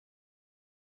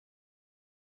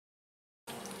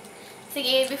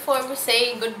Sige, before we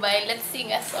say goodbye, let's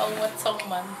sing a song. What song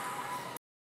man?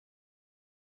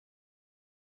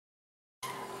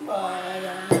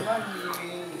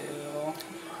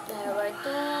 There were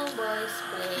two boys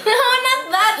playing. No, not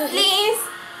that, please!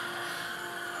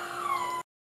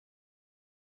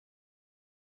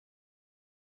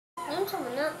 Ano sa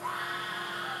mana?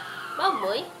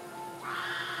 Baboy?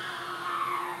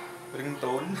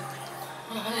 Ringtone.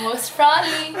 Most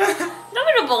probably. Dami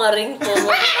na ba nga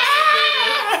ringtone?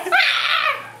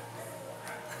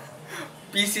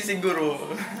 PC siguro.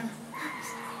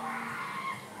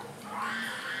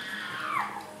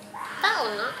 Tao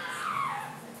na.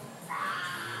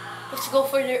 Let's go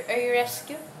for the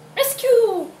rescue.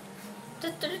 Rescue!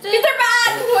 Tutututu. Peter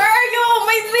Pan! Where are you?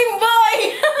 My dream boy!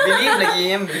 Believe lagi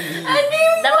yan, believe. A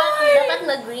dream boy! Dapat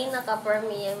na green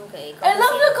naka-premium kay. I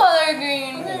love the color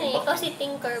green. Ikaw si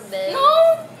Tinkerbell. No!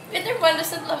 Peter Pan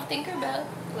doesn't love Tinkerbell.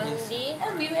 Wendy.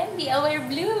 I'll be Wendy. I'll wear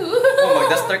blue. Oh,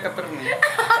 magduster ka pero ni.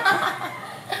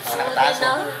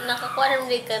 Nakataso. Nakakuha naman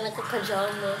din ka,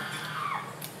 nakakajama.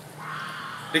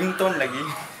 Ringtone lagi.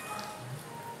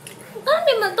 Ano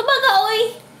di man? Tumaga,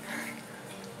 oy!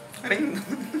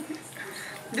 Ringtone.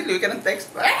 Dili ka ng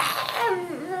text pa.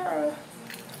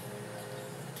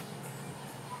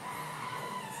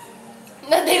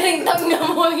 Nadiringtang nga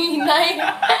mo, hinay.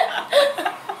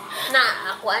 Na,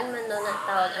 akuan man doon ang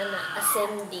tawag,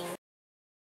 ascending.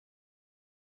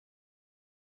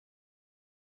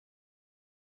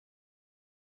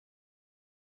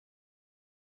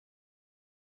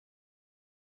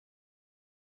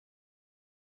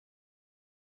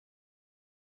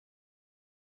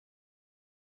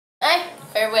 Ay,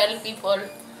 farewell people.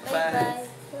 Bye.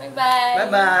 Bye-bye.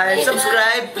 Bye-bye.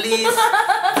 Subscribe, please.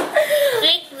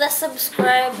 Click the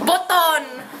subscribe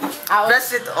Button!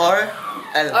 Press it or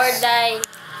else. or die.